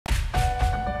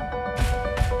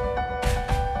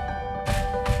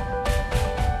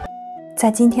在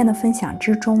今天的分享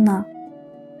之中呢，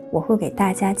我会给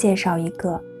大家介绍一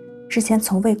个之前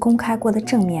从未公开过的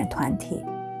正面团体。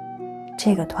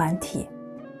这个团体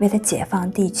为了解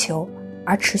放地球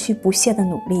而持续不懈地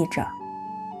努力着，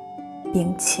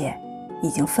并且已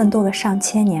经奋斗了上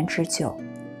千年之久。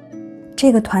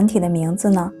这个团体的名字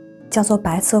呢，叫做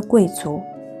白色贵族。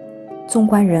纵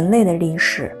观人类的历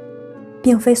史，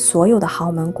并非所有的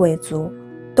豪门贵族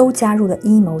都加入了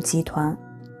阴谋集团，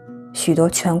许多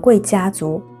权贵家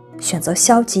族选择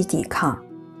消极抵抗，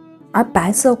而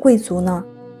白色贵族呢，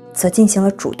则进行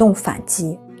了主动反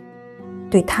击。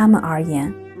对他们而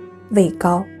言，位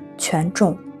高权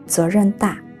重责任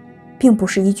大并不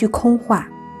是一句空话，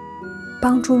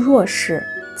帮助弱势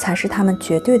才是他们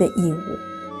绝对的义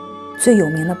务。最有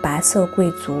名的白色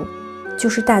贵族就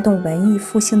是带动文艺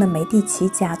复兴的梅第奇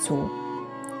家族，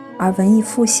而文艺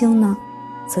复兴呢，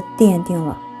则奠定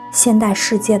了现代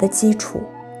世界的基础。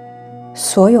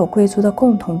所有贵族的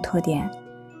共同特点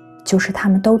就是他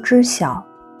们都知晓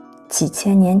几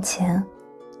千年前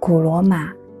古罗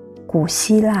马、古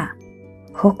希腊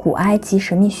和古埃及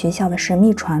神秘学校的神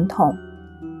秘传统。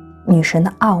女神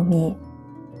的奥秘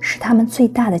是他们最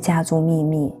大的家族秘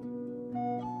密，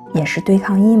也是对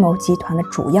抗阴谋集团的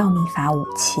主要秘法武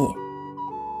器。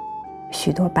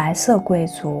许多白色贵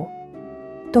族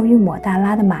都与抹大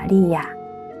拉的玛利亚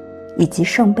以及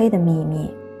圣杯的秘密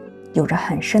有着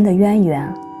很深的渊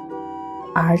源，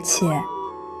而且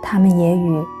他们也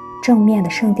与正面的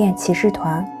圣殿骑士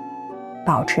团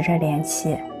保持着联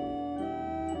系。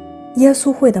耶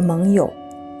稣会的盟友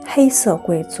黑色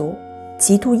贵族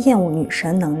极度厌恶女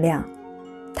神能量，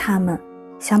他们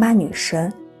想把女神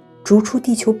逐出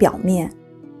地球表面，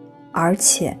而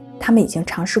且他们已经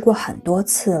尝试过很多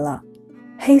次了。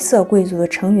黑色贵族的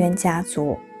成员家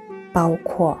族包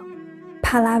括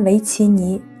帕拉维奇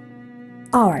尼、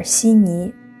奥尔西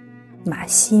尼、马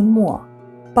西莫、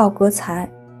鲍格才、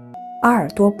阿尔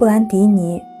多布兰迪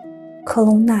尼、克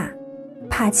隆纳、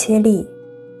帕切利、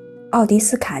奥迪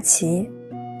斯卡奇、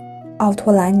奥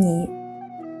托兰尼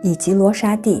以及罗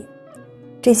莎蒂。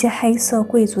这些黑色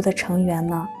贵族的成员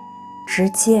呢，直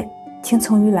接听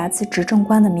从于来自执政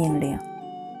官的命令，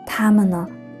他们呢，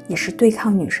也是对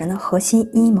抗女神的核心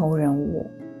阴谋人物。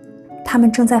他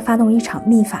们正在发动一场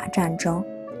秘法战争，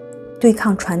对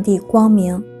抗传递光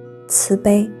明、慈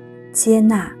悲、接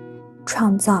纳、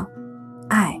创造、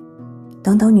爱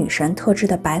等等女神特质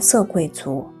的白色贵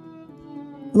族。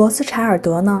罗斯柴尔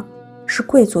德呢，是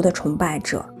贵族的崇拜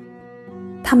者，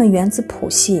他们源自谱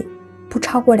系不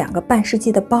超过2个半世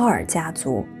纪的包尔家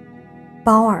族。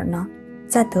包尔呢，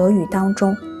在德语当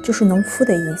中就是农夫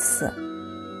的意思。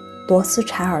罗斯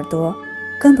柴尔德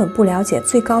根本不了解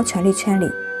最高权力圈里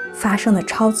发生的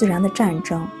超自然的战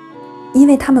争，因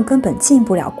为他们根本进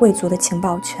不了贵族的情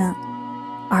报圈，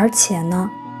而且呢，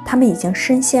他们已经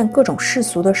深陷各种世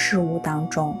俗的事物当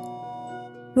中。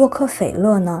洛克菲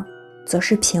勒呢，则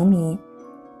是平民，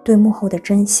对幕后的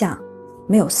真相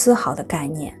没有丝毫的概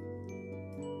念。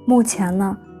目前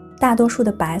呢，大多数的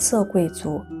白色贵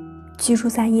族居住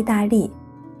在意大利，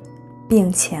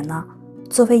并且呢，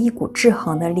作为一股制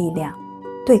衡的力量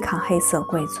对抗黑色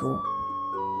贵族。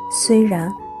虽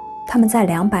然他们在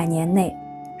200年内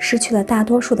失去了大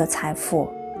多数的财富，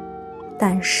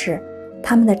但是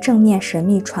他们的正面神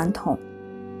秘传统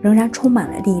仍然充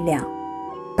满了力量。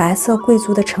白色贵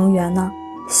族的成员呢，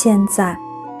现在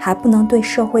还不能对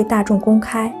社会大众公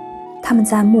开，他们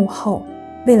在幕后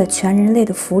为了全人类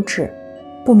的福祉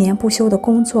不眠不休地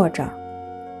工作着。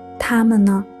他们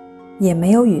呢，也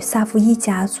没有与萨伏伊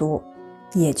家族，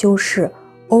也就是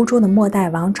欧洲的末代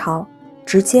王朝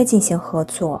直接进行合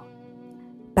作。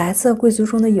白色贵族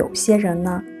中的有些人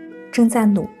呢，正在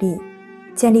努力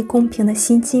建立公平的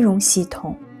新金融系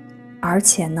统，而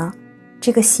且呢，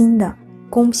这个新的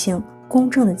公平公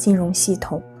正的金融系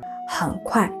统很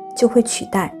快就会取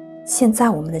代现在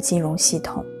我们的金融系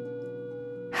统。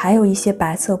还有一些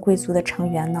白色贵族的成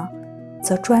员呢，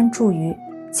则专注于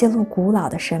揭露古老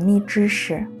的神秘知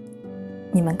识。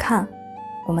你们看，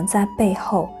我们在背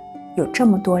后有这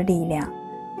么多力量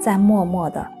在默默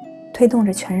地推动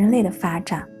着全人类的发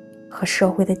展和社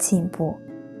会的进步，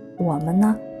我们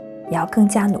呢，也要更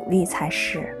加努力才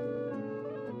是。